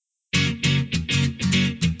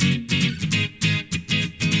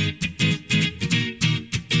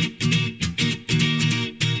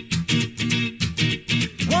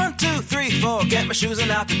my shoes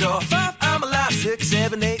and out the door. 5, I'm alive. 6,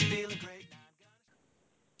 7, 8, feeling great.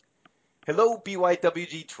 Hello,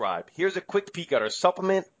 BYWG Tribe. Here's a quick peek at our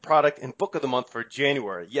supplement, product, and book of the month for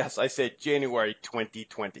January. Yes, I said January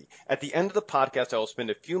 2020. At the end of the podcast, I will spend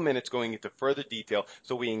a few minutes going into further detail,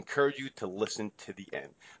 so we encourage you to listen to the end.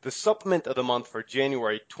 The supplement of the month for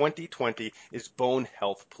January 2020 is Bone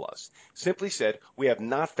Health Plus. Simply said, we have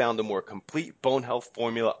not found a more complete bone health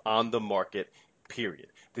formula on the market, period.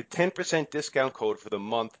 The 10% discount code for the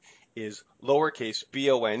month is lowercase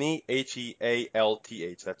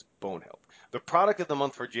BONEHEALTH. That's Bone Health. The product of the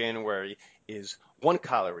month for January is 1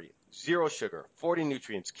 calorie, 0 sugar, 40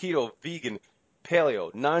 nutrients, keto, vegan,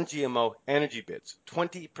 paleo, non-GMO, energy bits.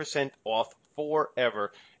 20% off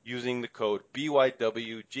forever using the code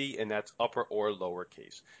BYWG, and that's upper or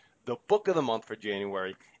lowercase. The book of the month for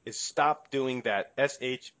January is Stop Doing That,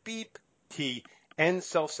 SH Beep T, End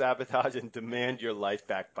Self-Sabotage and Demand Your Life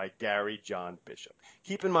Back by Gary John Bishop.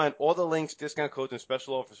 Keep in mind, all the links, discount codes, and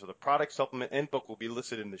special offers for the product, supplement, and book will be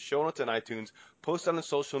listed in the show notes on iTunes, posted on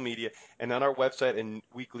social media, and on our website and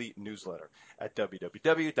weekly newsletter at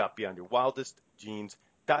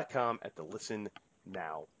www.beyondyourwildestgenes.com at the Listen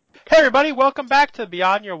Now. Hey everybody, welcome back to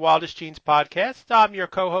Beyond Your Wildest Genes podcast. I'm your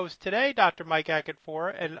co-host today, Dr. Mike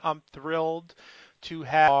Ackett-Fora, and I'm thrilled to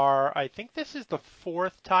have I think this is the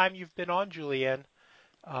fourth time you've been on, Julianne.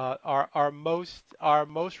 Our most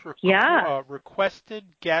requested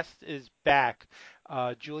guest is back,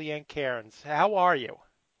 Julianne Cairns. How are you?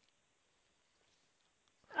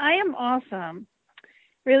 I am awesome.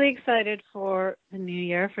 Really excited for the new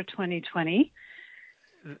year for 2020.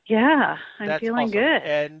 Yeah, I'm feeling awesome. good.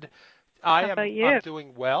 And I'm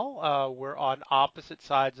doing well. We're on opposite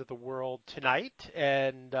sides of the world tonight,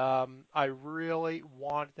 and I really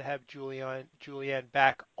wanted to have Julianne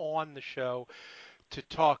back on the show to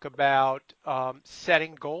talk about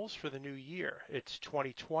setting goals for the new year. It's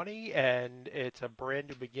 2020, and it's a brand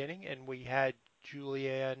new beginning, and we had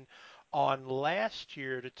Julianne on last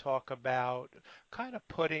year to talk about kind of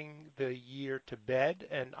putting the year to bed,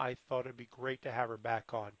 and I thought it'd be great to have her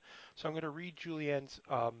back on. So I'm going to read Julianne's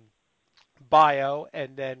bio,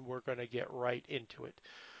 and then we're going to get right into it.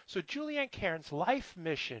 So Julianne Cairns' life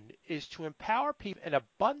mission is to empower people an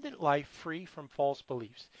abundant life free from false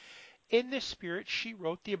beliefs. In this spirit, she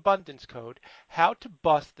wrote The Abundance Code, How to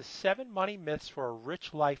Bust the 7 Money Myths for a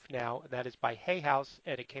Rich Life Now, and that is by Hay House,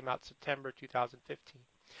 and it came out September 2015.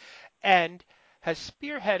 And has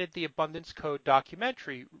spearheaded the Abundance Code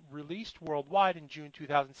documentary, released worldwide in June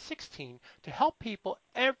 2016, to help people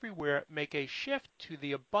everywhere make a shift to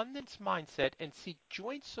the abundance mindset and seek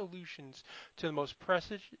joint solutions to the most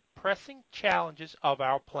pressing challenges of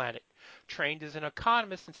our planet. Trained as an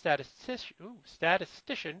economist and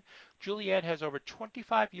statistician, Julianne has over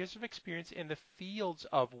 25 years of experience in the fields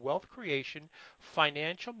of wealth creation,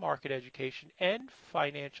 financial market education, and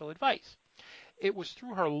financial advice. It was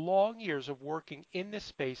through her long years of working in this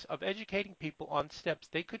space of educating people on steps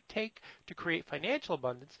they could take to create financial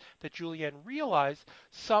abundance that Julianne realized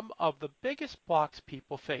some of the biggest blocks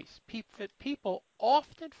people face. People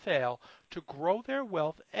often fail to grow their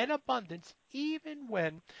wealth and abundance even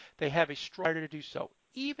when they have a strong desire to do so,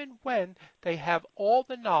 even when they have all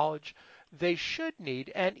the knowledge they should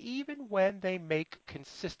need, and even when they make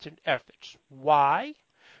consistent efforts. Why?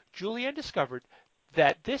 Julianne discovered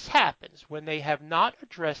that this happens when they have not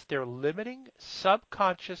addressed their limiting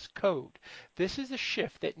subconscious code. This is a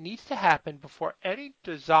shift that needs to happen before any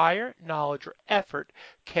desire, knowledge, or effort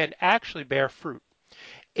can actually bear fruit.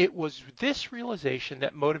 It was this realization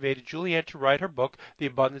that motivated Julianne to write her book, The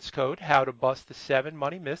Abundance Code, How to Bust the 7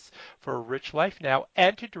 Money Myths for a Rich Life Now,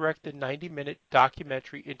 and to direct the 90-minute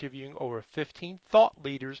documentary interviewing over 15 thought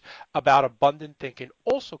leaders about abundant thinking,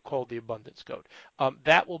 also called The Abundance Code.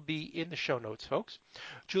 That will be in the show notes, folks.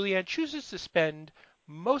 Julianne chooses to spend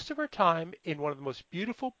most of her time in one of the most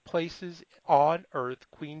beautiful places on earth,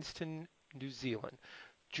 Queenstown, New Zealand.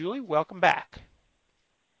 Julie, welcome back.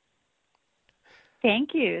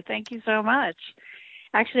 Thank you. Thank you so much.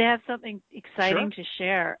 Actually, I have something exciting to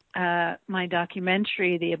share. My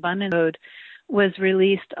documentary, The Abundance Code, was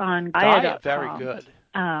released on Gaia.com. Very good.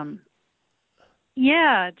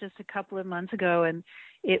 Just a couple of months ago, and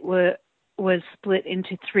it was split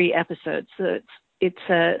into 3 episodes. So it's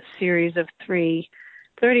a series of 3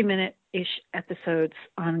 30-minute-ish episodes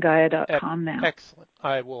on Gaia.com now. Excellent.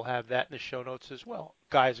 I will have that in the show notes as well.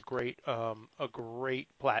 Gaia's a great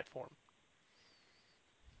platform.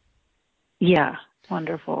 Yeah,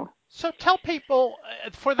 wonderful. So tell people,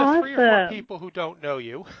 for the 3 or 4 people who don't know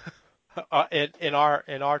you, in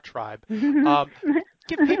our tribe,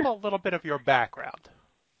 give people a little bit of your background.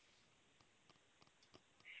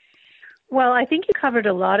 Well, I think you covered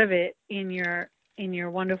a lot of it in your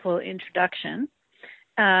wonderful introduction.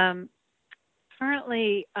 Currently,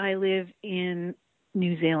 I live in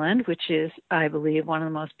New Zealand, which is, I believe, one of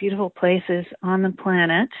the most beautiful places on the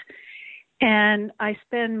planet. And I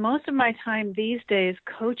spend most of my time these days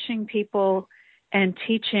coaching people and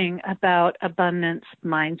teaching about abundance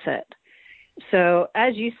mindset. So,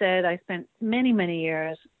 as you said, I spent many, many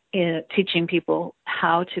years teaching people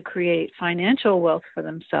how to create financial wealth for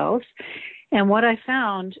themselves. And what I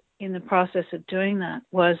found in the process of doing that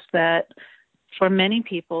was that for many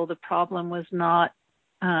people, the problem was not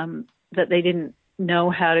that they didn't know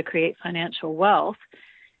how to create financial wealth,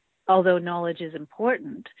 although knowledge is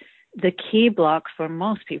important. The key block for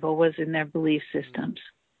most people was in their belief systems.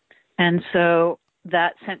 And so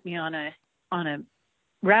that sent me on a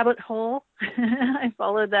rabbit hole. I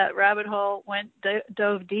followed that rabbit hole,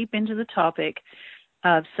 dove deep into the topic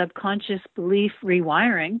of subconscious belief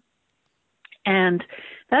rewiring. And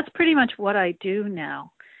that's pretty much what I do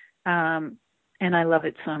now. And I love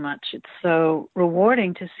it so much. It's so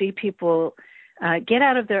rewarding to see people get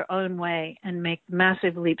out of their own way and make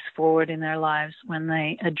massive leaps forward in their lives when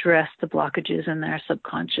they address the blockages in their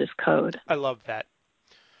subconscious code. I love that.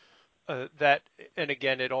 And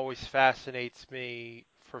again, it always fascinates me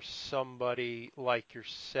for somebody like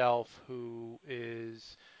yourself who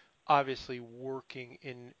is obviously working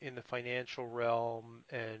in the financial realm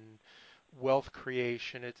and wealth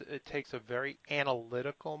creation. It takes a very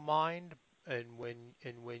analytical mind, and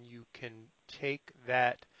when you can take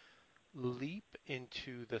that leap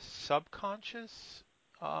into the subconscious,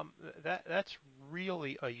 that's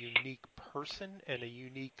really a unique person and a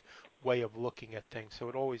unique way of looking at things. So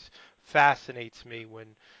it always fascinates me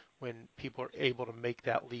when people are able to make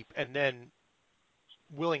that leap and then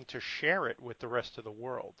willing to share it with the rest of the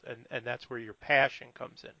world. And that's where your passion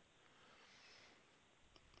comes in.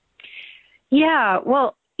 Yeah,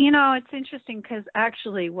 well, it's interesting because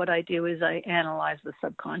actually what I do is I analyze the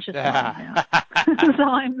subconscious mind now.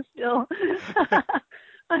 So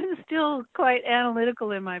I'm still quite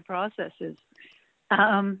analytical in my processes.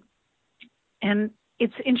 And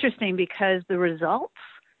it's interesting because the results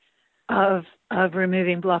of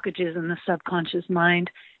removing blockages in the subconscious mind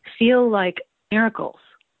feel like miracles.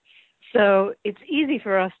 So it's easy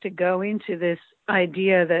for us to go into this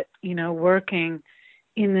idea that, working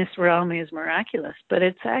in this realm is miraculous, but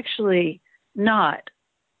it's actually not.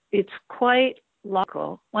 It's quite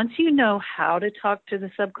logical. Once you know how to talk to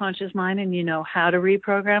the subconscious mind and you know how to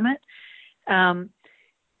reprogram it,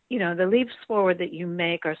 the leaps forward that you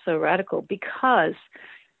make are so radical because,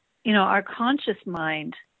 our conscious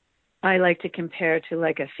mind, I like to compare to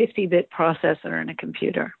like a 50-bit processor in a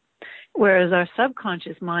computer, whereas our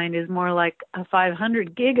subconscious mind is more like a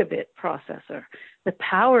 500 gigabit processor. The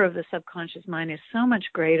power of the subconscious mind is so much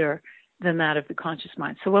greater than that of the conscious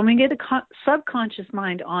mind. So when we get the subconscious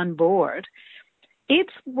mind on board,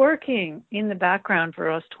 it's working in the background for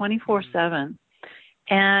us 24/7.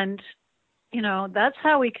 And, that's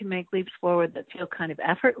how we can make leaps forward that feel kind of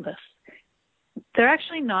effortless. They're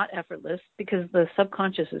actually not effortless because the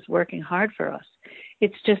subconscious is working hard for us.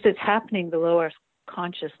 It's happening below our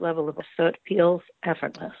conscious level of us, so it feels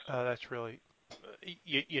effortless. That's really,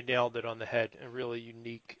 you nailed it on the head, and really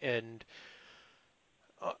unique. And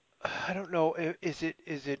I don't know, is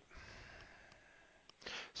it,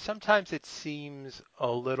 sometimes it seems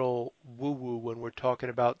a little woo-woo when we're talking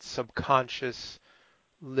about subconscious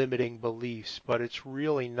limiting beliefs, but it's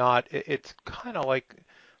really not. It's kind of like,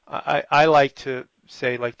 I like to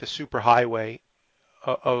say, like the superhighway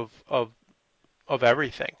of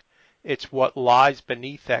everything. It's what lies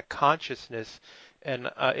beneath that consciousness.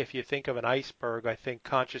 And if you think of an iceberg, I think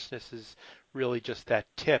consciousness is really just that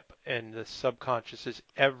tip, and the subconscious is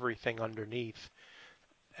everything underneath.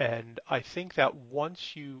 And I think that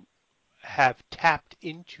once you have tapped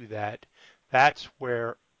into that, that's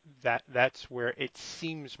where that's where it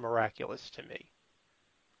seems miraculous to me.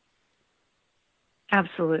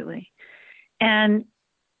 Absolutely. And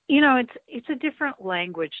it's a different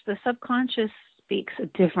language. The subconscious speaks a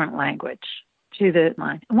different language to the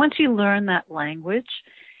mind. And once you learn that language,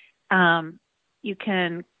 you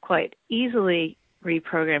can quite easily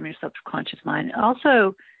reprogram your subconscious mind.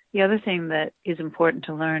 Also, the other thing that is important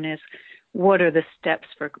to learn is what are the steps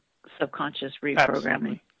for subconscious reprogramming.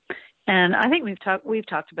 Absolutely. And I think we've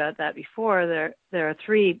talked about that before. There are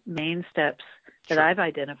three main steps that Sure. I've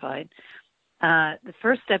identified. The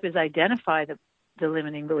first step is identify the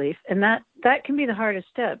limiting belief, and that can be the hardest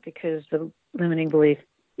step because the limiting belief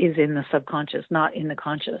is in the subconscious, not in the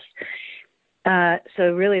conscious.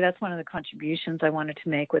 So really, that's one of the contributions I wanted to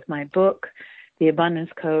make with my book. the Abundance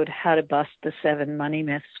Code, How to Bust the 7 Money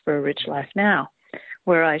Myths for a Rich Life Now,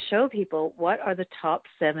 where I show people what are the top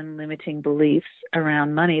 7 limiting beliefs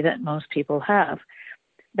around money that most people have.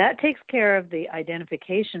 That takes care of the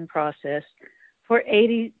identification process for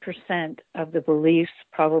 80% of the beliefs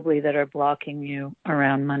probably that are blocking you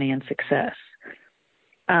around money and success.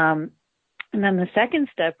 And then the second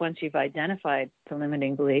step, once you've identified the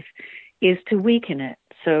limiting belief, is to weaken it.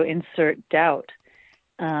 So insert doubt.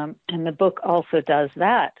 And the book also does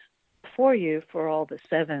that for you for all the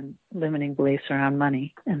 7 limiting beliefs around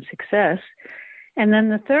money and success. And then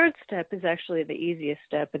the third step is actually the easiest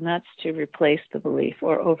step, and that's to replace the belief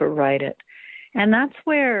or override it. And that's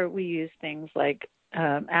where we use things like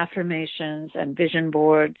affirmations and vision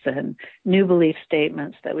boards and new belief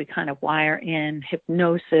statements that we kind of wire in,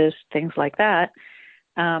 hypnosis, things like that.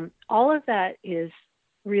 All of that is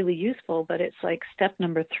really useful, but it's like step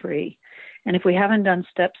number 3. And if we haven't done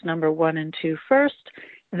steps number 1 and 2 first,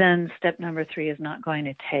 then step number 3 is not going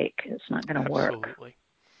to take. It's not going to work. Absolutely.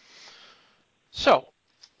 So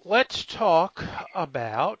let's talk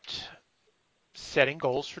about setting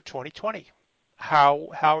goals for 2020. How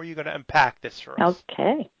are you going to unpack this for us?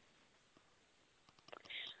 Okay.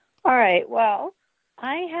 All right. Well,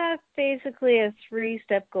 I have basically a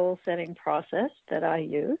 3-step goal setting process that I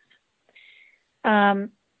use. The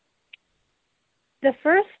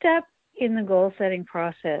first step in the goal setting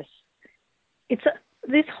process,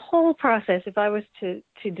 this whole process, if I was to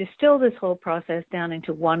distill this whole process down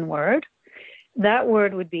into one word, that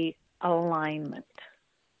word would be alignment.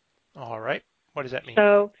 All right. What does that mean?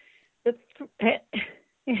 So,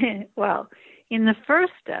 well, in the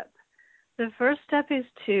first step is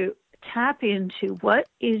to tap into what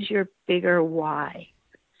is your bigger why.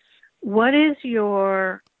 What is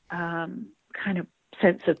your kind of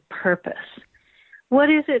sense of purpose? What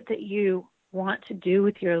is it that you want to do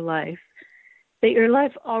with your life that your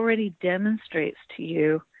life already demonstrates to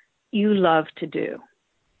you love to do?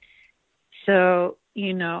 So,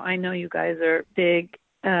 I know you guys are big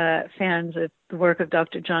fans of the work of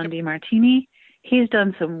Dr. John Demartini. He's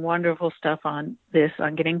done some wonderful stuff on this,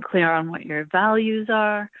 on getting clear on what your values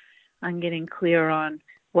are, on getting clear on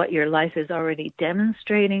what your life is already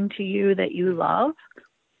demonstrating to you that you love.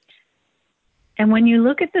 And when you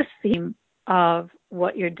look at the theme of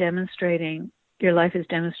what your life is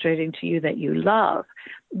demonstrating to you that you love,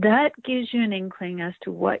 that gives you an inkling as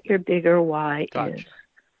to what your bigger why is,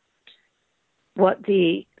 what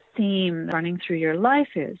the theme running through your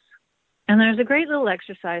life is. And there's a great little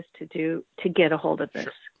exercise to do to get a hold of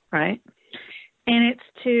this, right? And it's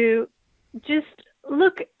to just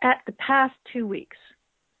look at the past 2 weeks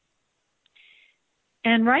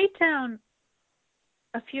and write down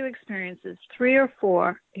a few experiences, 3 or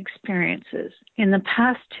 4 experiences in the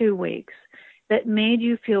past 2 weeks that made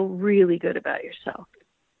you feel really good about yourself.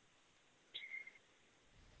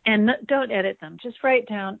 And don't edit them. Just write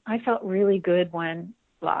down, I felt really good when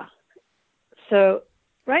blah. So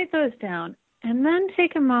write those down and then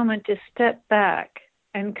take a moment to step back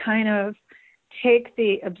and kind of take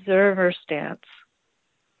the observer stance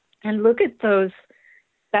and look at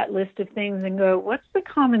that list of things and go, what's the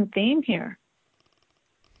common theme here?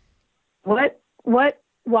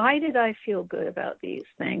 Why did I feel good about these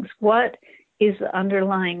things? What is the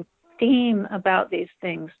underlying theme about these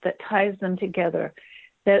things that ties them together,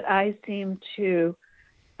 that I seem to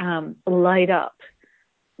light up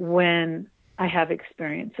when I have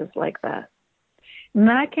experiences like that? And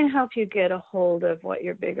that can help you get a hold of what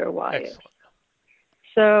your bigger why is.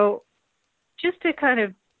 So just to kind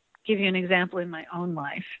of give you an example in my own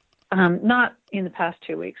life, not in the past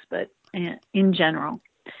 2 weeks, but in general,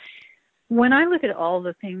 when I look at all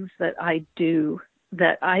the things that I do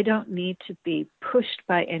that I don't need to be pushed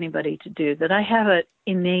by anybody to do, that I have an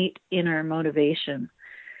innate inner motivation,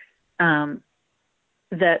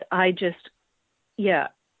 that I just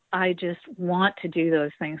want to do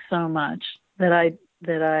those things so much that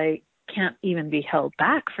I can't even be held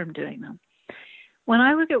back from doing them. When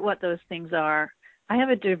I look at what those things are, I have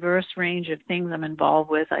a diverse range of things I'm involved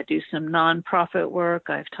with. I do some nonprofit work.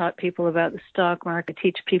 I've taught people about the stock market,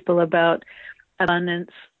 teach people about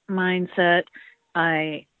abundance mindset.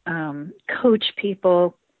 I coach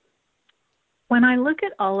people. When I look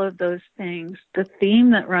at all of those things, the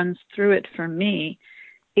theme that runs through it for me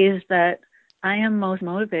is that I am most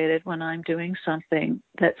motivated when I'm doing something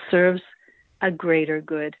that serves a greater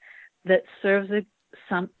good, that serves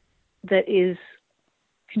that is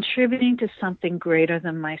contributing to something greater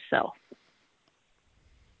than myself.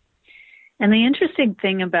 And the interesting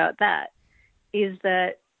thing about that is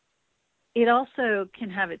that it also can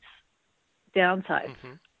have its downsides,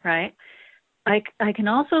 right? I can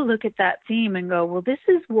also look at that theme and go, well, this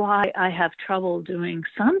is why I have trouble doing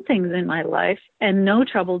some things in my life and no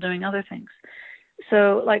trouble doing other things.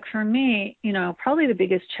 So, like for me, probably the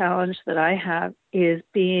biggest challenge that I have is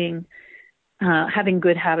having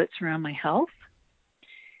good habits around my health.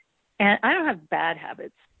 And I don't have bad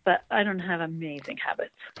habits, but I don't have amazing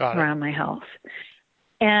habits around my health.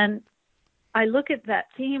 And I look at that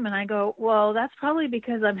theme and I go, well, that's probably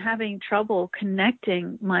because I'm having trouble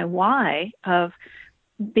connecting my why of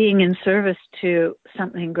being in service to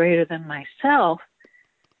something greater than myself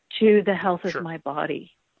to the health of my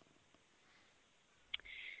body.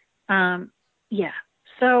 Yeah.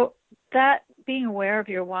 So that being aware of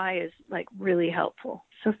your why is like really helpful.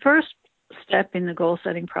 So first step in the goal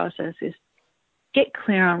setting process is get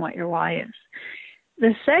clear on what your why is.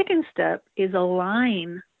 The second step is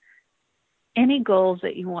align any goals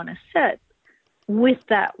that you want to set with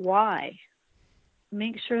that why.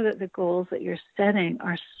 Make sure that the goals that you're setting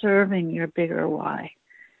are serving your bigger why.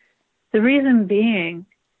 The reason being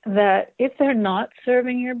that if they're not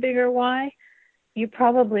serving your bigger why, you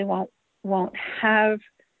probably won't have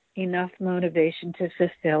enough motivation to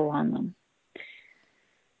fulfill on them.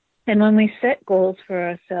 And when we set goals for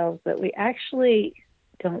ourselves that we actually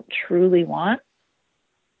don't truly want,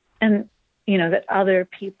 and that other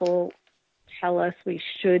people tell us we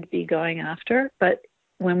should be going after, but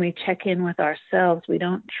when we check in with ourselves, we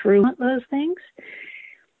don't truly want those things,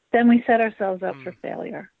 then we set ourselves up for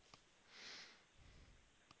failure.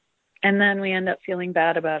 And then we end up feeling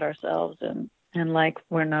bad about ourselves and like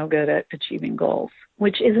we're no good at achieving goals,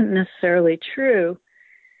 which isn't necessarily true.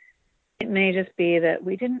 It may just be that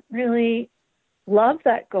we didn't really love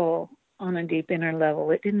that goal on a deep inner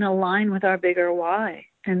level. It didn't align with our bigger why.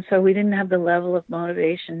 And so we didn't have the level of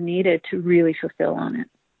motivation needed to really fulfill on it.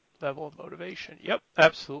 Level of motivation. Yep,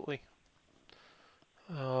 absolutely.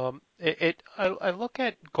 I look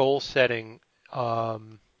at goal setting. I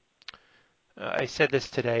said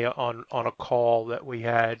this today on a call that we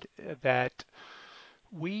had, that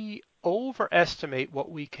we overestimate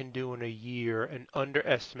what we can do in a year and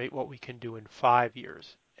underestimate what we can do in 5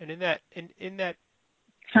 years. And in that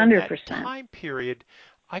 100%. time period,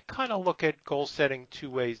 I kind of look at goal setting two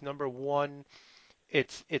ways. Number one,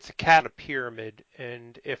 it's a cat pyramid,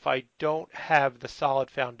 and if I don't have the solid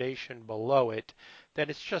foundation below it, then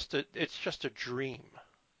it's just a dream.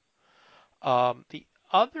 The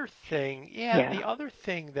other thing, the other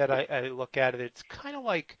thing that I look at it, it's kind of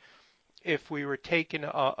like if we were taking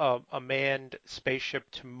a manned spaceship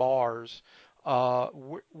to Mars.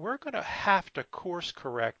 We're going to have to course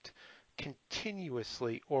correct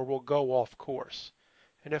continuously, or we'll go off course.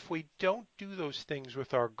 And if we don't do those things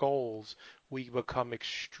with our goals, we become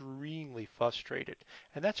extremely frustrated.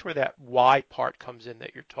 And that's where that why part comes in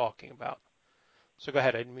that you're talking about. So go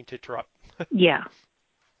ahead. I didn't mean to interrupt. Yeah.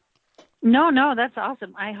 No, that's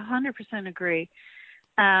awesome. I 100% agree.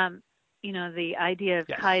 The idea of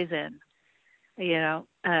Kaizen,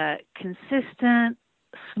 consistent,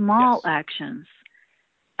 small actions.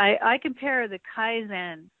 I compare the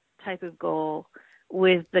Kaizen type of goal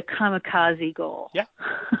with the kamikaze goal. Yeah.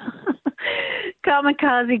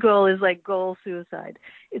 Kamikaze goal is like goal suicide.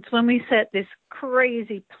 It's when we set this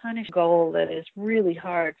crazy punish goal that is really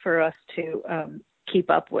hard for us to keep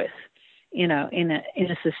up with, in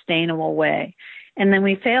a sustainable way. And then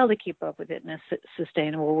we fail to keep up with it in a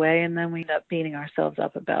sustainable way, and then we end up beating ourselves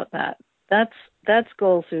up about that. That's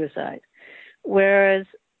goal suicide. Whereas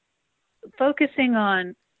focusing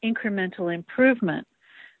on incremental improvement,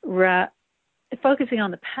 focusing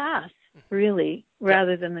on the path, really,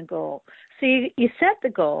 rather than the goal. So you set the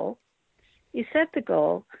goal,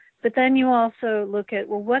 but then you also look at,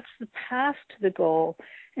 well, what's the path to the goal,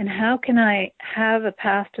 and how can I have a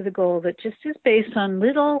path to the goal that just is based on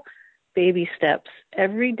little baby steps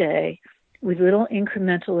every day with little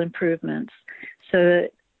incremental improvements, so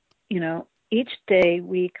that, each day,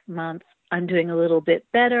 week, month, I'm doing a little bit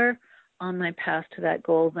better on my path to that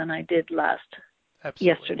goal than I did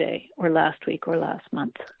yesterday or last week or last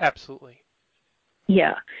month. Absolutely.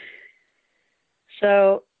 Yeah.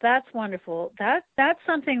 So that's wonderful. That's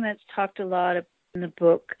something that's talked a lot in the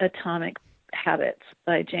book Atomic Habits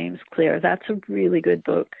by James Clear. That's a really good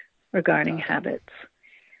book regarding habits,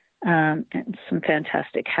 and some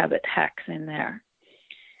fantastic habit hacks in there.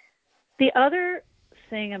 The other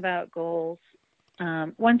thing about goals,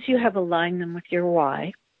 once you have aligned them with your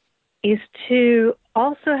why, is to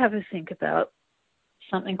also have a think about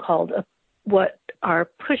something called what are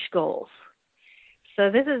push goals. So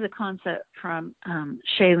this is a concept from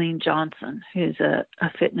Shailene Johnson, who's a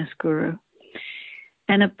fitness guru.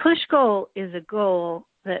 And a push goal is a goal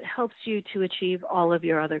that helps you to achieve all of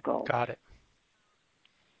your other goals. Got it.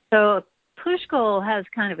 So a push goal has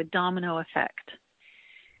kind of a domino effect.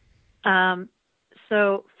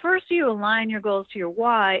 So first you align your goals to your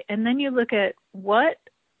why, and then you look at what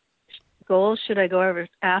goals should I go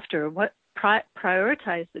after, what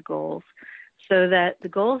prioritize the goals so that the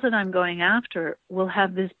goals that I'm going after will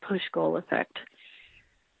have this push goal effect.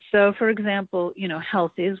 So, for example,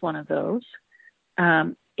 health is one of those.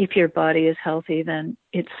 If your body is healthy, then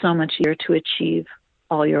it's so much easier to achieve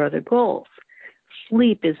all your other goals.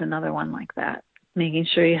 Sleep is another one like that. Making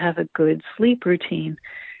sure you have a good sleep routine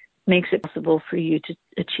makes it possible for you to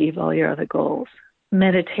achieve all your other goals.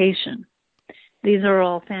 Meditation. These are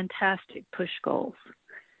all fantastic push goals.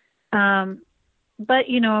 But,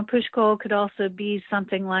 a push goal could also be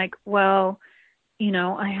something like, well,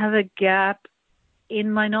 I have a gap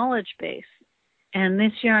in my knowledge base. And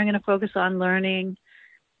this year I'm going to focus on learning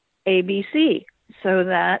ABC so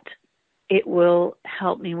that it will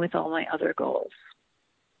help me with all my other goals.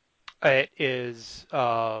 It is,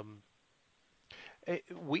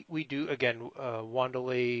 we do, again,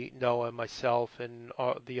 Wandalee, Noah, myself, and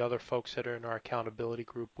the other folks that are in our accountability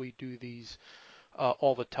group, we do these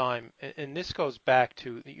all the time. And this goes back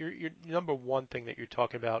to your number one thing that you're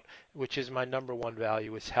talking about, which is my number one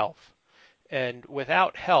value, is health. And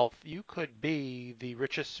without health, you could be the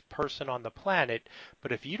richest person on the planet,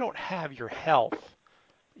 but if you don't have your health,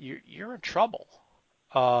 you're in trouble.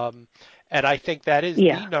 And I think that is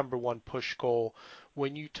the number one push goal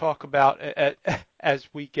when you talk about as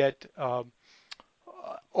we get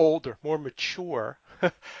older, more mature.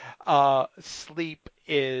 Sleep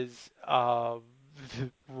is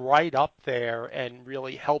right up there and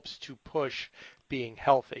really helps to push being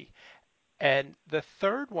healthy. And the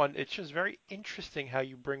third one, it's just very interesting how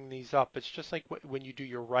you bring these up. It's just like when you do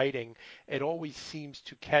your writing, it always seems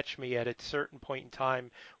to catch me at a certain point in time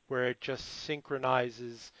where it just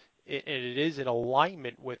synchronizes and it is in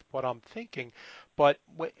alignment with what I'm thinking. But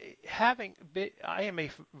I am a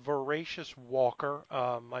voracious walker.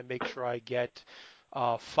 I make sure I get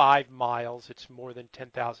 5 miles. It's more than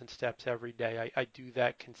 10,000 steps every day. I do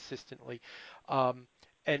that consistently.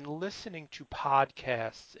 And listening to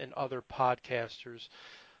podcasts and other podcasters,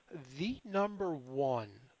 the number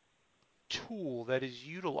one tool that is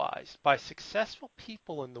utilized by successful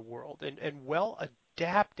people in the world and well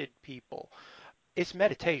adapted people is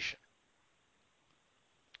meditation.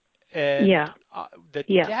 And the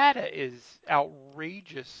data is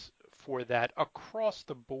outrageous for that across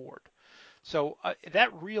the board. So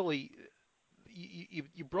that really,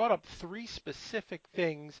 you brought up three specific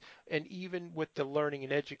things, and even with the learning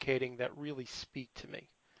and educating, that really speak to me.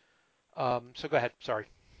 So go ahead. Sorry.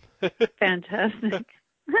 Fantastic.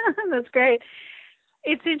 That's great.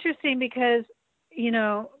 It's interesting because,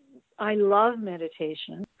 I love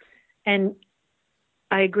meditation, and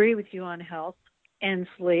I agree with you on health and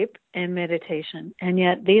sleep and meditation. And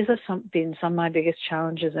yet these have been some of my biggest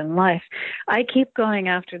challenges in life. I keep going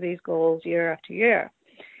after these goals year after year.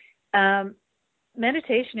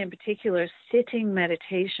 Meditation in particular, sitting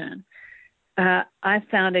meditation, I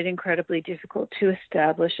found it incredibly difficult to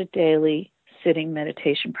establish a daily sitting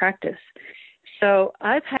meditation practice. So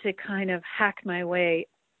I've had to kind of hack my way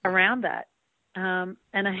around that. And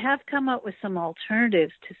I have come up with some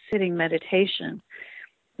alternatives to sitting meditation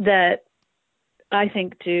that I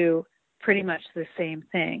think do pretty much the same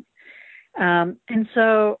thing. And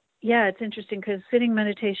so, it's interesting because sitting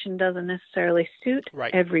meditation doesn't necessarily suit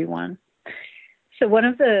everyone. So one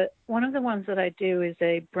of the ones that I do is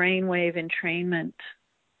a brainwave entrainment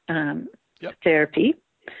therapy.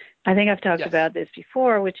 I think I've talked about this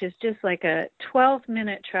before, which is just like a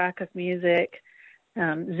 12-minute track of music.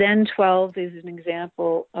 Zen 12 is an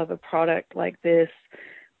example of a product like this,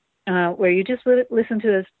 where you just listen to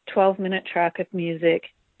this 12-minute track of music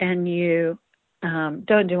and you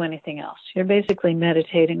don't do anything else. You're basically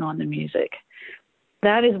meditating on the music.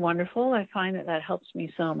 That is wonderful. I find that helps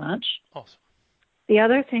me so much. Awesome. The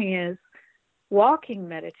other thing is walking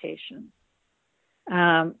meditation,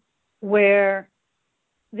 where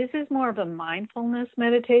this is more of a mindfulness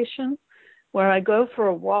meditation, where I go for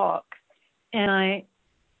a walk and I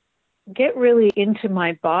get really into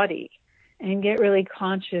my body and get really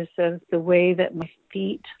conscious of the way that my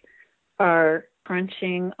feet are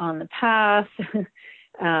crunching on the path,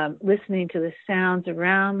 listening to the sounds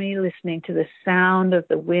around me, listening to the sound of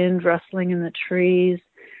the wind rustling in the trees,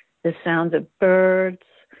 the sounds of birds,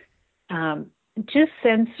 just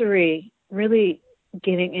sensory, really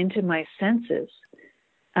getting into my senses,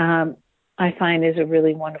 I find is a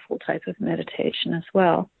really wonderful type of meditation as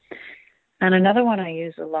well. And another one I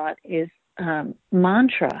use a lot is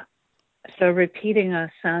mantra. So repeating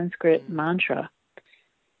a Sanskrit mantra.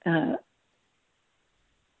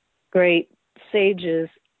 great sages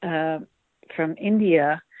from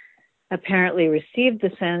India apparently received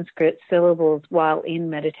the Sanskrit syllables while in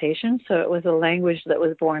meditation. So it was a language that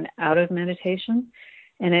was born out of meditation.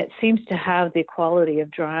 And it seems to have the quality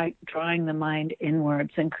of drawing the mind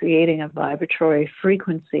inwards and creating a vibratory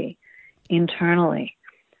frequency internally.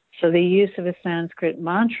 So the use of a Sanskrit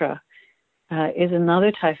mantra is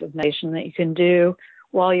another type of meditation that you can do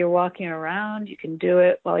while you're walking around. You can do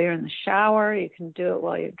it while you're in the shower. You can do it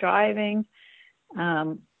while you're driving.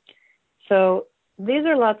 So these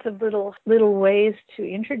are lots of little ways to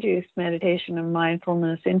introduce meditation and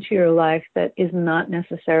mindfulness into your life that is not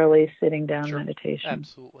necessarily sitting down meditation.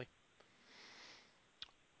 Absolutely.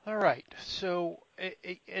 All right. So,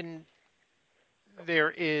 and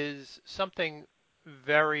there is something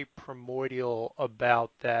very primordial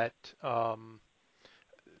about that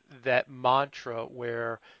that mantra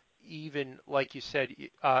where even like you said,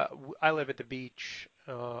 I live at the beach.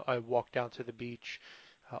 I walk down to the beach.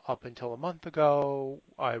 Up until a month ago,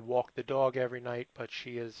 I walked the dog every night, but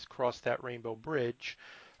she has crossed that rainbow bridge.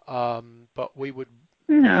 But we would,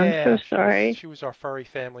 I'm so sorry. She was our furry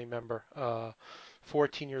family member.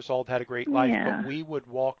 14 years old, had a great life, but we would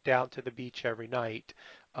walk down to the beach every night,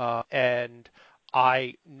 and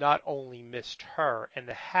I not only missed her and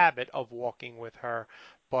the habit of walking with her,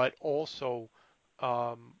 but also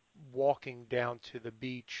walking down to the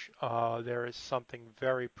beach. There is something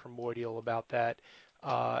very primordial about that,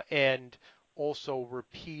 and also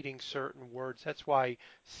repeating certain words. That's why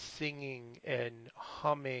singing and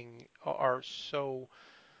humming are so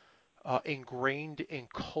ingrained in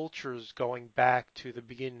cultures going back to the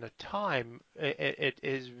beginning of time. It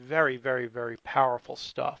is very, very, very powerful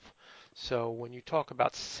stuff. So when you talk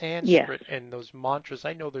about Sanskrit and those mantras,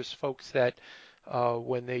 I know there's folks that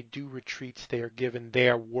when they do retreats, they are given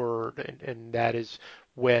their word, and that is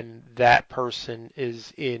when that person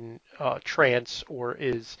is in trance or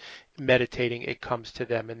is meditating, it comes to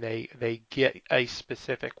them and they get a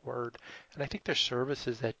specific word. And I think there's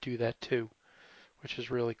services that do that too, which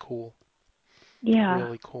is really cool. Yeah.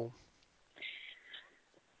 Really cool.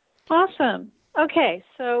 Awesome. Okay,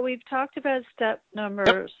 so we've talked about step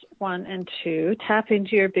numbers 1 and 2. Tap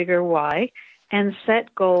into your bigger why and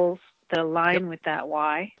set goals that align with that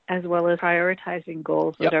why, as well as prioritizing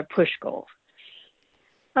goals that are push goals.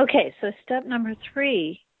 Okay, so step number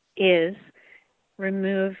 3 is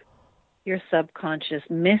remove your subconscious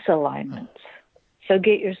misalignments. So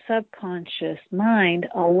get your subconscious mind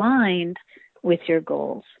aligned with your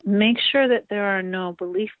goals. Make sure that there are no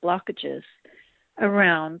belief blockages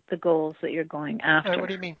around the goals that you're going after. What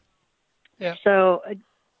do you mean? Yeah. So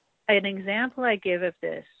an example I give of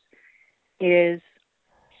this is,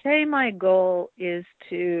 say my goal is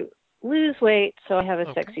to lose weight so I have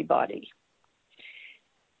a sexy body.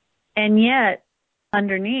 And yet,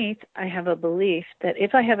 underneath, I have a belief that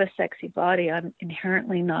if I have a sexy body, I'm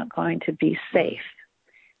inherently not going to be safe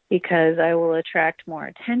because I will attract more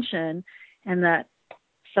attention, and that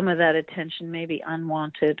some of that attention may be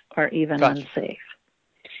unwanted or even unsafe.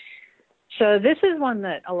 So this is one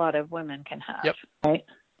that a lot of women can have, right?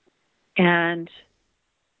 And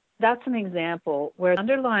that's an example where the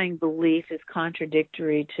underlying belief is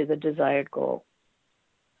contradictory to the desired goal.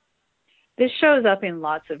 This shows up in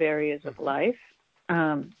lots of areas of life.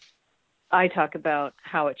 I talk about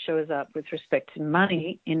how it shows up with respect to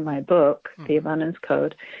money in my book, The Abundance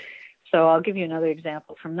Code. So I'll give you another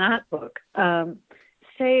example from that book.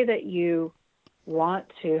 Say that you want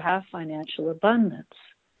to have financial abundance.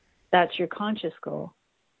 That's your conscious goal.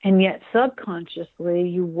 And yet subconsciously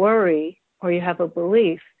you worry or you have a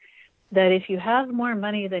belief that if you have more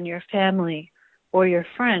money than your family or your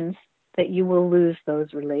friends, that you will lose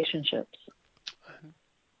those relationships.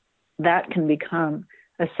 That can become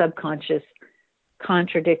a subconscious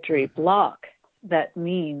contradictory block that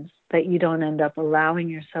means that you don't end up allowing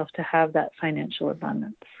yourself to have that financial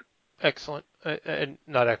abundance. Excellent. And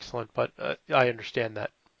not excellent, but I understand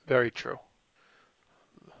that. Very true.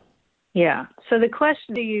 Yeah. So the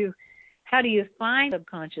question, how do you find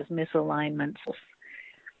subconscious misalignments?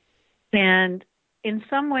 And in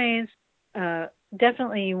some ways,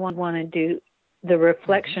 definitely you want to do the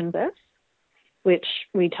reflection test, which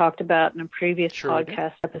we talked about in a previous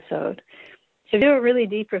podcast episode. So do a really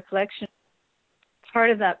deep reflection. Part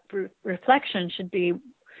of that reflection should be,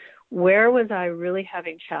 where was I really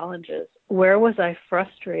having challenges? Where was I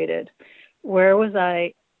frustrated? Where was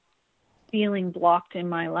I feeling blocked in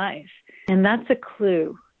my life? And that's a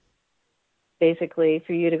clue, basically,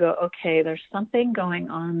 for you to go, okay, there's something going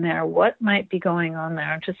on there. What might be going on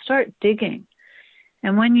there? And to start digging.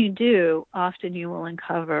 And when you do, often you will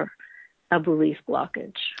uncover a belief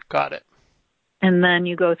blockage. Got it. And then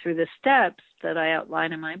you go through the steps that I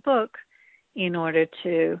outline in my book in order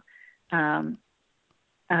to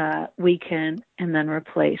weaken and then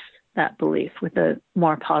replace that belief with a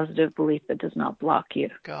more positive belief that does not block you.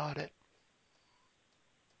 Got it.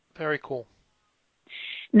 Very cool.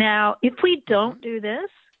 Now, if we don't do this,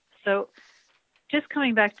 so just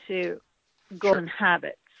coming back to golden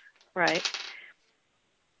habits, right?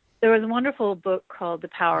 There was a wonderful book called The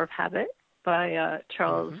Power of Habit by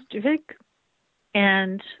Charles Duhigg.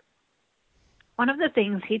 And one of the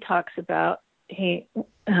things he talks about, he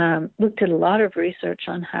looked at a lot of research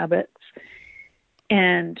on habits.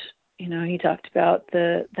 And, you know, he talked about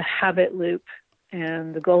the habit loop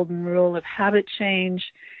and the golden rule of habit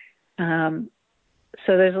change.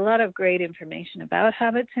 So there's a lot of great information about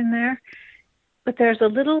habits in there. But there's a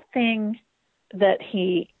little thing that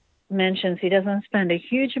he mentions. He doesn't spend a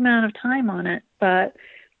huge amount of time on it, but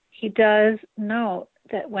he does note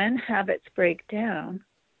that when habits break down,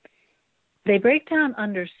 they break down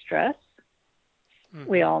under stress.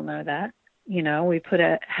 We all know that. You know, we put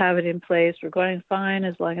a habit in place, we're going fine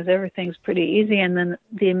as long as everything's pretty easy, and then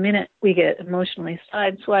the minute we get emotionally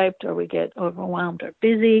sideswiped or we get overwhelmed or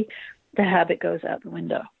busy, the habit goes out the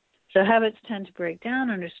window. So habits tend to break down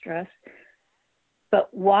under stress,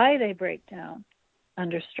 but why they break down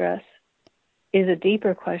under stress is a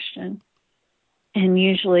deeper question. And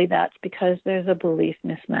usually that's because there's a belief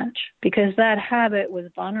mismatch, because that habit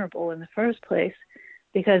was vulnerable in the first place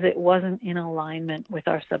because it wasn't in alignment with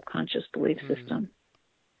our subconscious belief system.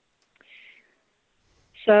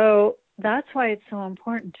 So that's why it's so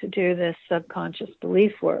important to do this subconscious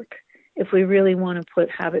belief work if we really want to put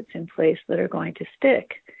habits in place that are going to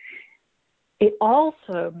stick. It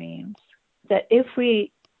also means that if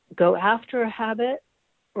we go after a habit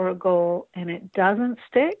or a goal and it doesn't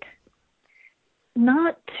stick,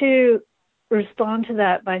 not to respond to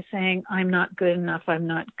that by saying, I'm not good enough, I'm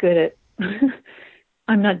not good at,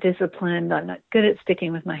 I'm not disciplined, I'm not good at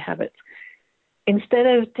sticking with my habits. Instead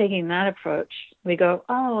of taking that approach, we go,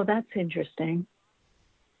 oh, that's interesting.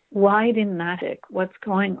 Why didn't that stick? What's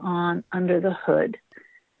going on under the hood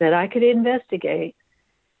that I could investigate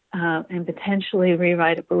and potentially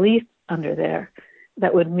rewrite a belief under there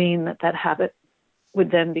that would mean that that habit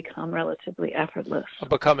would then become relatively effortless.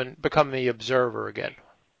 Become the observer again.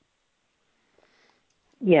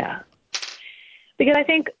 Yeah. Because I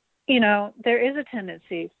think, you know, there is a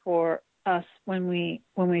tendency for us when we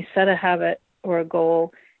set a habit or a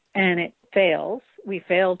goal and it fails, we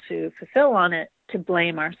fail to fulfill on it, to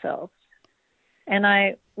blame ourselves. And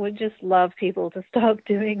I would just love people to stop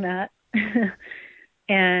doing that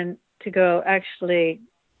and to go, actually,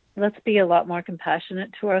 let's be a lot more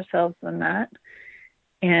compassionate to ourselves than that.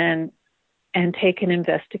 And take an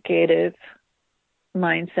investigative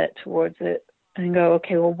mindset towards it and go,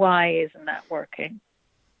 okay, well, why isn't that working?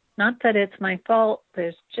 Not that it's my fault.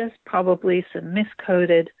 There's just probably some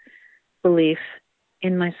miscoded belief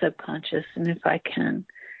in my subconscious. And if I can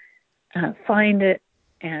find it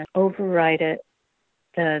and override it,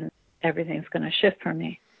 then everything's going to shift for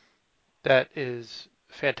me. That is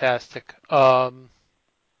fantastic.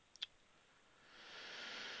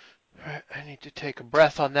 I need to take a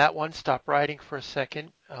breath on that one. Stop writing for a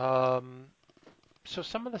second. So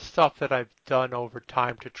some of the stuff that I've done over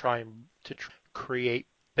time to try to create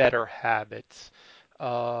better habits.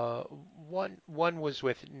 One was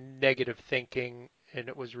with negative thinking, and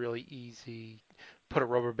it was really easy. Put a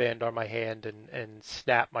rubber band on my hand and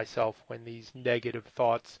snap myself when these negative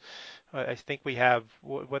thoughts. I think we have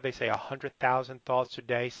what they say 100,000 thoughts a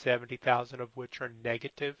day, 70,000 of which are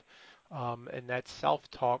negative. And that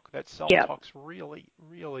self-talk, self-talk's really,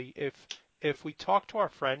 really, if we talk to our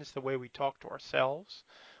friends the way we talk to ourselves,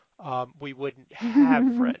 we wouldn't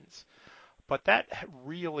have friends. But that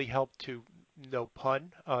really helped to, no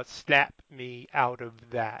pun, snap me out of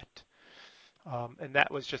that. And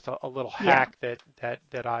that was just a little hack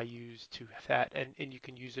that I used to that, and you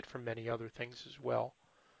can use it for many other things as well.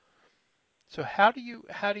 So how do you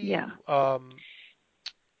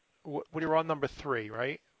we're on number 3,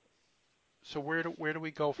 right? So where do we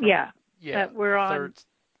go from? We're on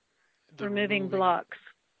removing blocks.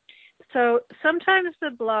 So sometimes the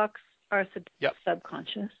blocks are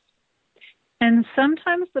subconscious, and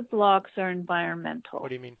sometimes the blocks are environmental. What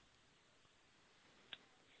do you mean?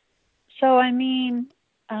 So I mean,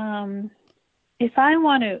 if I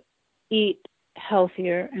want to eat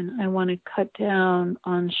healthier and I want to cut down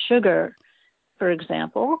on sugar, for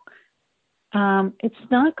example,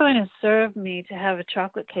 it's not going to serve me to have a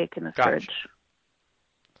chocolate cake in the fridge.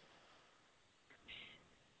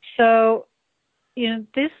 So, you know,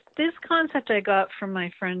 this concept I got from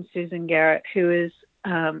my friend Susan Garrett, who is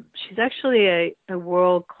she's actually a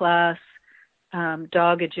world-class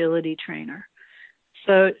dog agility trainer.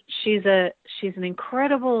 So she's an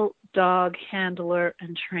incredible dog handler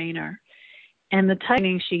and trainer. And the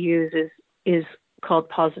training she uses is called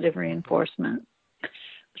positive reinforcement.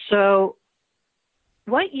 So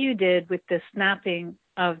what you did with the snapping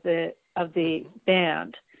of the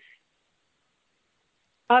band,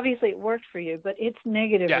 obviously it worked for you, but it's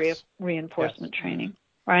negative reinforcement training,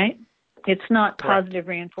 right? It's not positive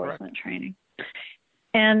reinforcement training.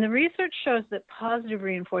 And the research shows that positive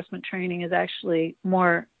reinforcement training is actually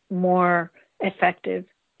more effective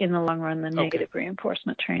in the long run than negative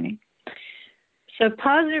reinforcement training. So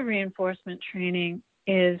positive reinforcement training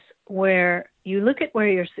is where you look at where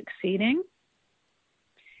you're succeeding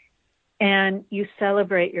and you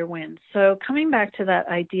celebrate your wins. So coming back to that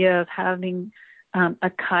idea of having a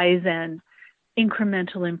Kaizen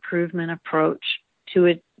incremental improvement approach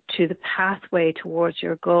to the pathway towards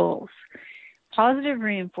your goals, positive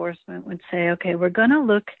reinforcement would say, okay, we're going to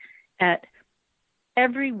look at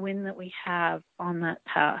every win that we have on that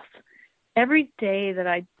path. Every day that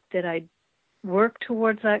I work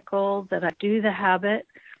towards that goal, that I do the habit,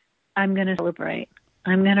 I'm going to celebrate.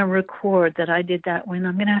 I'm going to record that I did that win.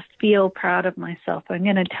 I'm going to feel proud of myself. I'm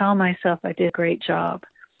going to tell myself I did a great job.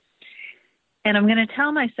 And I'm going to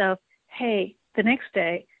tell myself, hey, the next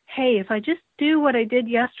day, hey, if I just do what I did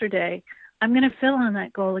yesterday, I'm going to fill on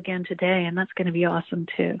that goal again today, and that's going to be awesome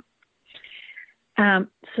too.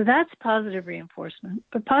 So that's positive reinforcement.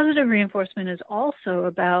 But positive reinforcement is also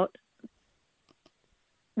about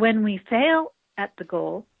when we fail at the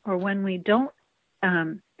goal or when we don't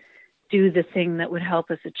do the thing that would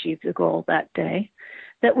help us achieve the goal that day,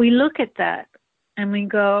 that we look at that and we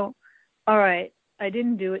go, all right, I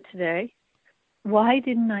didn't do it today. Why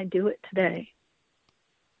didn't I do it today?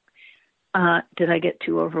 Did I get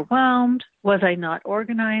too overwhelmed? Was I not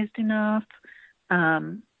organized enough?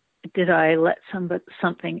 Did I let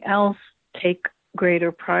something else take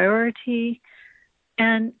greater priority?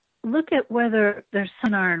 And look at whether there's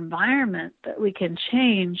some in our environment that we can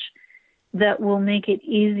change that will make it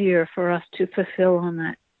easier for us to fulfill on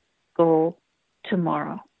that goal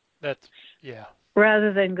tomorrow.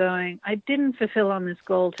 Rather than going, I didn't fulfill on this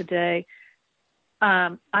goal today.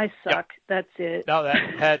 I suck. Yep. That's it. No,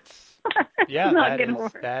 that's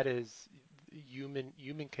that is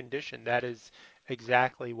human condition. That is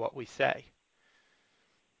exactly what we say.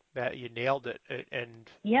 That you nailed it. And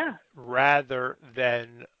rather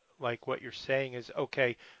than like what you're saying is,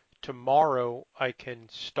 okay, tomorrow I can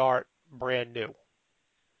start brand new.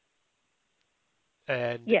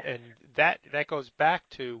 And that goes back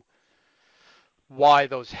to why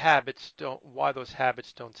those habits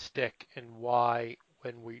don't stick, and why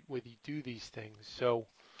when we do these things. So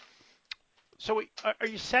are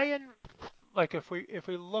you saying, like, if we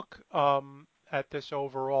look at this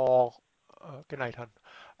overall, good night, hon.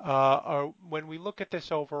 Or when we look at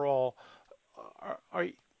this overall,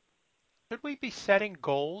 should we be setting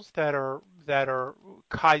goals that are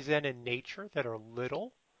Kaizen in nature, that are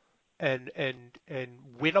little and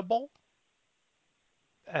winnable,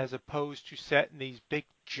 as opposed to setting these big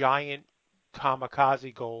giant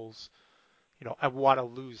kamikaze goals? I want to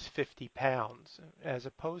lose 50 pounds, as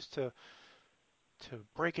opposed to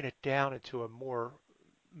breaking it down into a more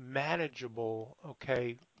manageable,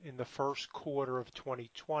 okay, in the first quarter of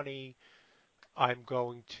 2020, I'm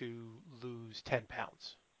going to lose 10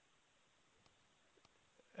 pounds,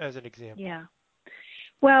 as an example. Yeah.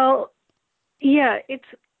 Well, yeah, it's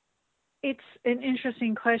an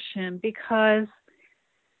interesting question, because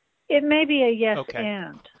it may be a yes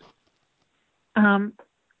and.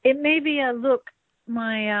 It may be a look,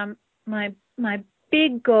 my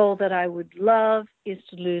big goal that I would love is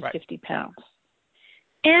to lose 50 pounds.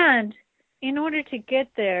 And in order to get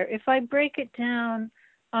there, if I break it down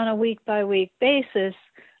on a week-by-week basis,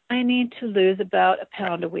 I need to lose about a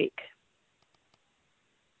pound a week.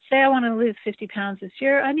 Say I want to lose 50 pounds this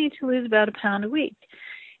year, I need to lose about a pound a week.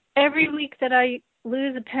 Every week that I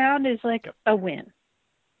lose a pound is like a win.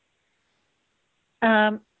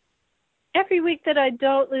 Every week that I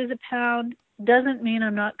don't lose a pound doesn't mean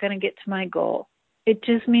I'm not going to get to my goal. It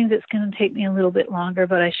just means it's going to take me a little bit longer,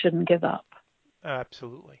 but I shouldn't give up.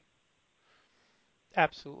 Absolutely.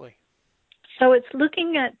 So it's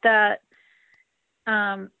looking at that,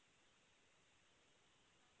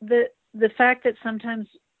 the fact that sometimes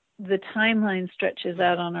the timeline stretches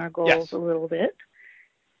out on our goals a little bit,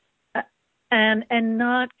 and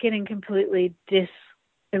not getting completely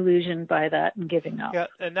disillusioned by that and giving up. Yeah,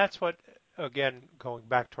 and that's what, again, going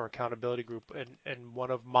back to our accountability group, and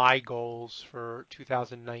one of my goals for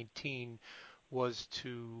 2019 was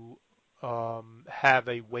to have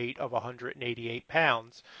a weight of 188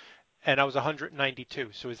 pounds, and I was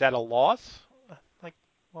 192. So is that a loss? Like,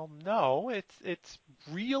 well, no, it's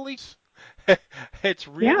really it's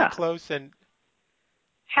really Yeah. close. And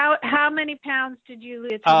How many pounds did you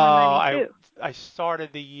lose to I 192? I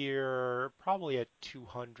started the year probably at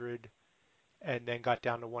 200 and then got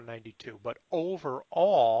down to 192. But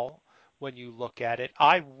overall, when you look at it,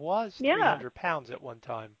 I was Yeah. 300 pounds at one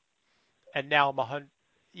time, and now I'm 100.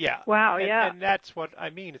 Yeah, Wow, and yeah. and that's what I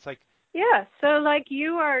mean. It's like Yeah, so like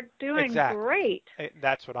you are doing exactly. great.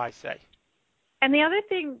 That's what I say. And the other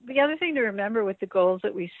thing to remember with the goals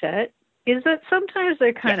that we set is that sometimes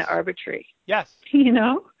they're kind of Yes. arbitrary, Yes. you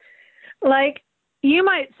know? Like you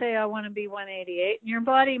might say I want to be 188 and your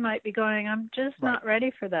body might be going I'm just Right. not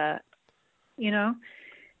ready for that, you know?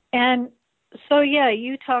 And so yeah,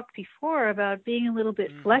 you talked before about being a little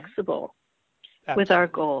bit Hmm. flexible with our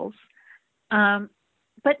Absolutely. goals.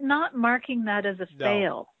 But not marking that as a No.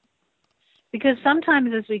 fail. Because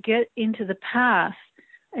sometimes as we get into the path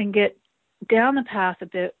and get down the path a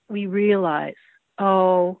bit, we realize,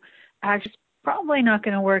 oh, actually, it's probably not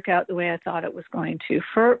going to work out the way I thought it was going to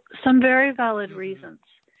for some very valid Hmm. reasons.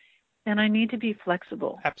 And I need to be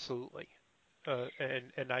flexible. Absolutely.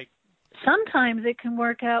 And I Sometimes it can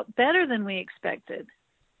work out better than we expected.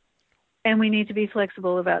 And we need to be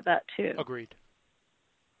flexible about that too. agreed.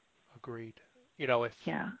 Agreed. You know, if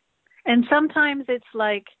Yeah. And sometimes it's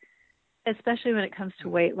like, especially when it comes to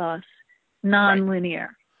mhm. weight loss, Right.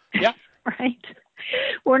 nonlinear, Yeah. right?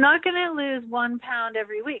 We're not going to lose 1 pound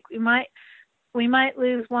every week. We might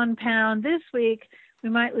lose 1 pound this week. We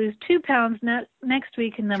might lose 2 pounds next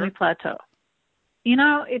week, and then we Sure. plateau. You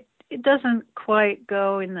know, it doesn't quite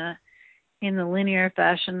go in the linear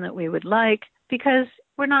fashion that we would like because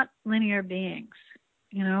we're not linear beings.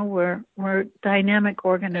 You know, we're dynamic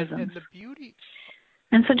organisms, And the beauty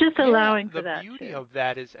and so just yeah, allowing for the that beauty too. of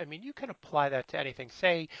that is, I mean, you can apply that to anything.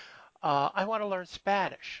 Say, I want to learn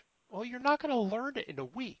Spanish. Well, you're not going to learn it in a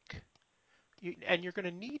week. And you're going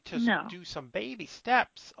to need to No. do some baby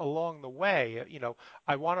steps along the way. You know,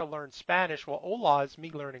 I want to learn Spanish. Well, hola is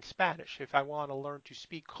me learning Spanish. If I want to learn to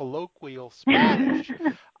speak colloquial Spanish,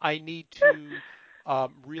 I need to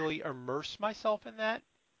really immerse myself in that.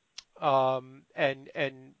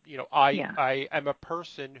 And you know, I Yeah. I am a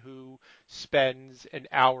person who spends an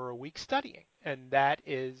hour a week studying, and that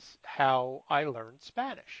is how I learned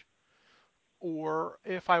Spanish. Or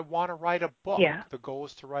if I want to write a book, Yeah. the goal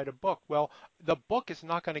is to write a book. Well, the book is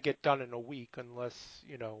not going to get done in a week unless,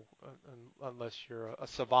 you know, unless you're a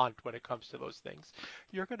savant when it comes to those things.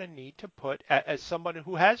 You're going to need to put, as someone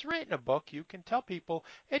who has written a book, you can tell people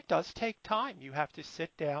it does take time. You have to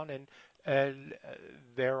sit down and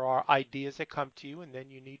there are ideas that come to you, and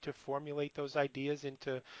then you need to formulate those ideas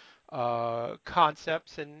into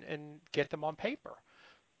concepts and get them on paper.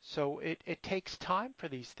 So it takes time for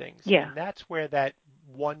these things. Yeah. And that's where that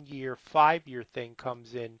 1 year, 5 year thing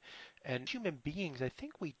comes in. And human beings, I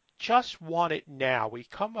think we just want it now. We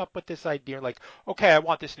come up with this idea like, okay, I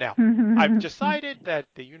want this now. I've decided that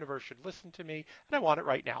the universe should listen to me and I want it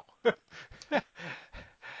right now.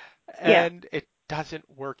 Yeah. And it doesn't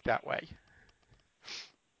work that way.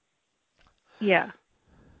 Yeah.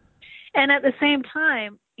 And at the same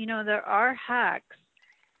time, you know, there are hacks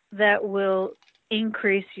that will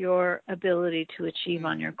increase your ability to achieve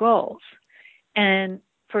on your Hmm. goals. And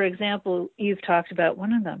for example, you've talked about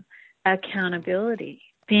one of them, Hmm. accountability.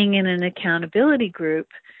 Being in an accountability group,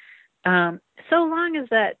 so long as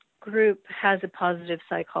that group has a positive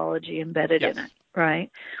psychology embedded in it, Yes. right?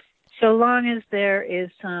 So long as there is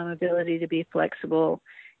some ability to be flexible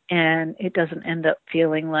and it doesn't end up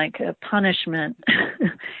feeling like a punishment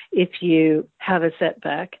if you have a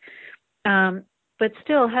setback. But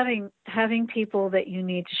still having people that you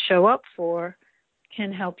need to show up for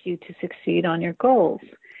can help you to succeed on your goals.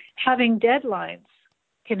 Having deadlines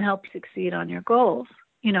can help you succeed on your goals.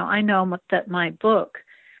 You know, I know that my book,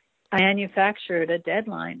 I manufactured a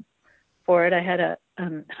deadline for it. I had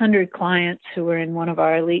 100 clients who were in one of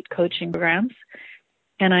our elite Hmm. coaching programs.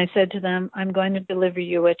 And I said to them, I'm going to deliver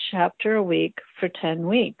you a chapter a week for 10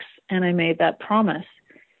 weeks. And I made that promise.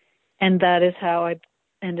 And that is how I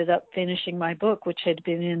ended up finishing my book, which had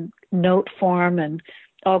been in note form and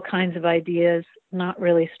all kinds of ideas, not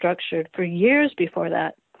really structured for years before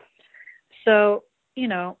that. So, you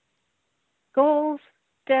know, goals,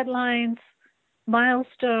 deadlines,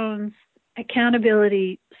 milestones,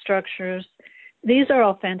 accountability structures, these are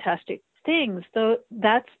all fantastic things. Though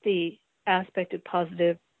that's the aspect of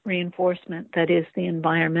positive reinforcement that is the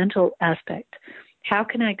environmental aspect. How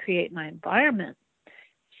can I create my environment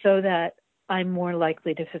so that I'm more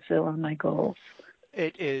likely to fulfill on my goals?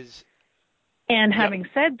 It is. And having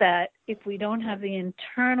said that, if we don't have the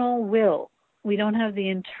internal will, we don't have the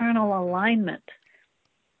internal alignment,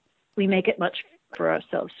 we make it much for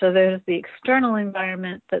ourselves. So there's the external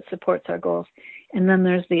environment that supports our goals, and then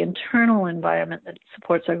there's the internal environment that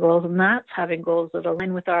supports our goals, and that's having goals that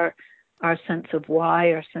align with our sense of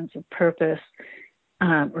why, our sense of purpose,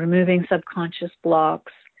 removing subconscious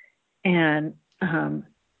blocks, and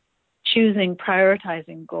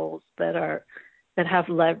prioritizing goals that have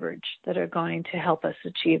leverage, that are going to help us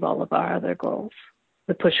achieve all of our other goals.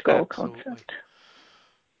 The push goal concept.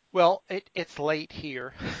 Well, it's late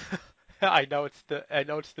here. I know it's the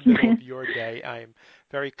middle of your day. I'm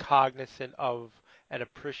very cognizant of and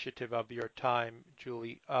appreciative of your time,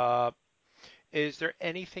 Julie. Is there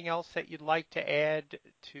anything else that you'd like to add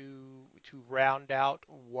to round out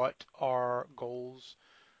what our goals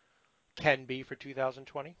can be for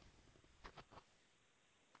 2020?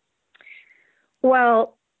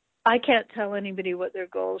 Well, I can't tell anybody what their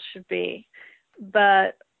goals should be,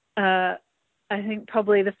 but I think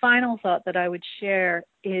probably the final thought that I would share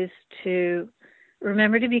is to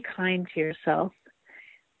remember to be kind to yourself.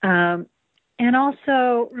 And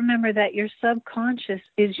also remember that your subconscious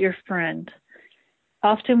is your friend.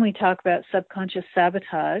 Often we talk about subconscious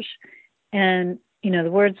sabotage, and the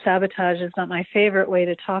word sabotage is not my favorite way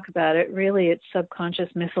to talk about it. Really, it's subconscious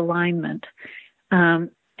misalignment. And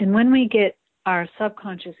when we get our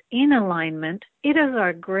subconscious in alignment, it is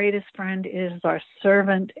our greatest friend. It is our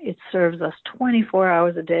servant. It serves us 24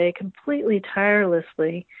 hours a day, completely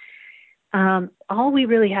tirelessly. All we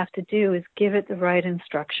really have to do is give it the right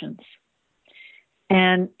instructions.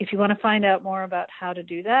 And if you want to find out more about how to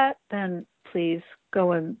do that, then please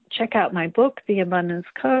go and check out my book, The Abundance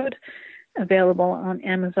Code, available on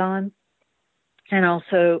Amazon. And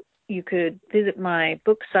also you could visit my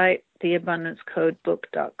book site,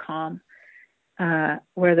 theabundancecodebook.com.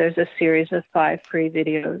 Where there's a series of 5 free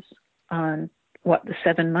videos on what the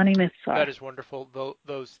 7 money myths are. That is wonderful.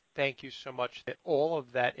 Thank you so much. All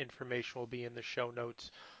of that information will be in the show notes.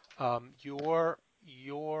 Your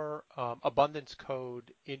Abundance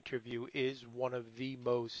Code interview is one of the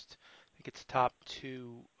most, I think it's top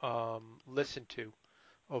 2 listened to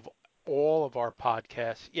of all of our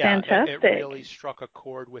podcasts. Yeah, Fantastic. It really struck a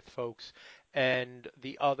chord with folks. And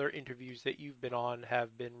the other interviews that you've been on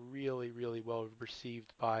have been really, really well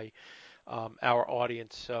received by our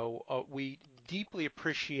audience. So we deeply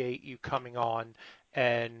appreciate you coming on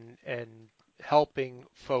and helping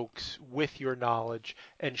folks with your knowledge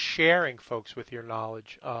and sharing folks with your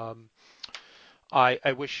knowledge.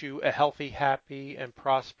 I wish you a healthy, happy, and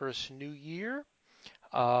prosperous new year.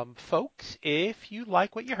 Folks, if you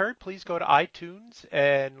like what you heard, please go to iTunes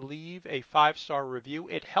and leave a 5-star review.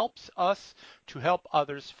 It helps us to help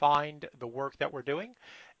others find the work that we're doing.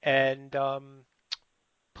 And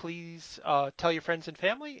please tell your friends and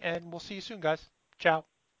family, and we'll see you soon, guys. Ciao.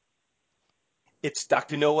 It's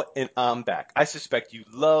Dr. Noah, and I'm back. I suspect you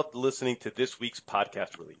loved listening to this week's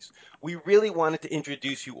podcast release. We really wanted to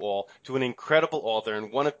introduce you all to an incredible author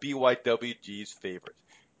and one of BYWG's favorites,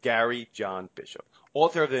 Gary John Bishop,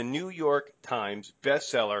 author of the New York Times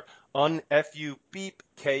bestseller, Un-F-U Beep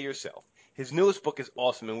K Yourself. His newest book is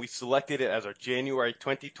awesome, and we selected it as our January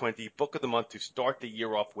 2020 Book of the Month to start the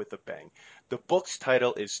year off with a bang. The book's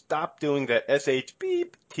title is Stop Doing That SH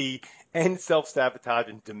Beep T, End Self-Sabotage,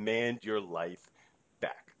 and Demand Your Life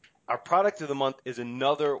Back. Our product of the month is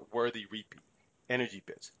another worthy repeat, Energy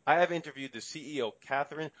Bits. I have interviewed the CEO,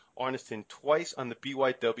 Catherine Arniston, twice on the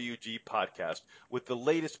BYWG podcast, with the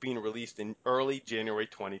latest being released in early January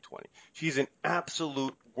 2020. She's an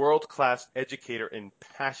absolute world-class educator and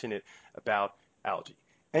passionate about algae.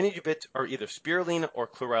 Energy Bits are either spirulina or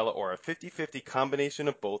chlorella, or a 50-50 combination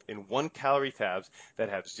of both in 1-calorie tabs that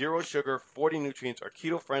have 0 sugar, 40 nutrients, are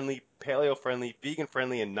keto-friendly, paleo-friendly,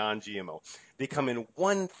 vegan-friendly, and non-GMO. They come in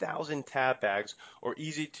 1,000 tab bags or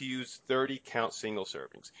easy-to-use 30-count single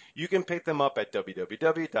servings. You can pick them up at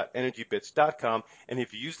www.energybits.com, and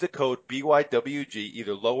if you use the code BYWG,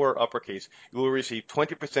 either lower or uppercase, you will receive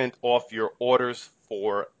 20% off your orders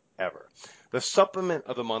forever. The supplement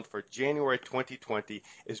of the month for January 2020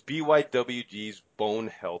 is BYWG's Bone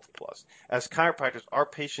Health Plus. As chiropractors, our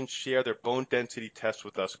patients share their bone density tests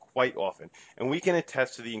with us quite often, and we can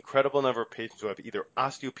attest to the incredible number of patients who have either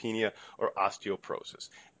osteopenia or osteoporosis.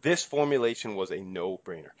 This formulation was a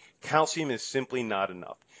no-brainer. Calcium is simply not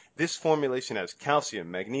enough. This formulation has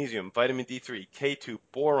calcium, magnesium, vitamin D3, K2,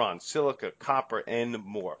 boron, silica, copper, and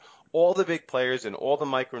more. All the big players and all the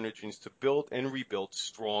micronutrients to build and rebuild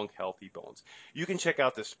strong, healthy bones. genes. You can check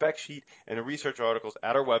out the spec sheet and the research articles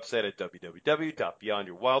at our website at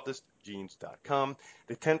www.beyondyourwildestgenes.com.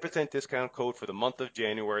 The 10% discount code for the month of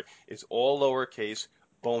January is all lowercase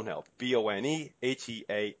Bone Health,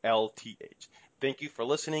 BONEHEALTH. Thank you for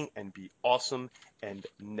listening, and be awesome and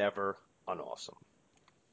never unawesome.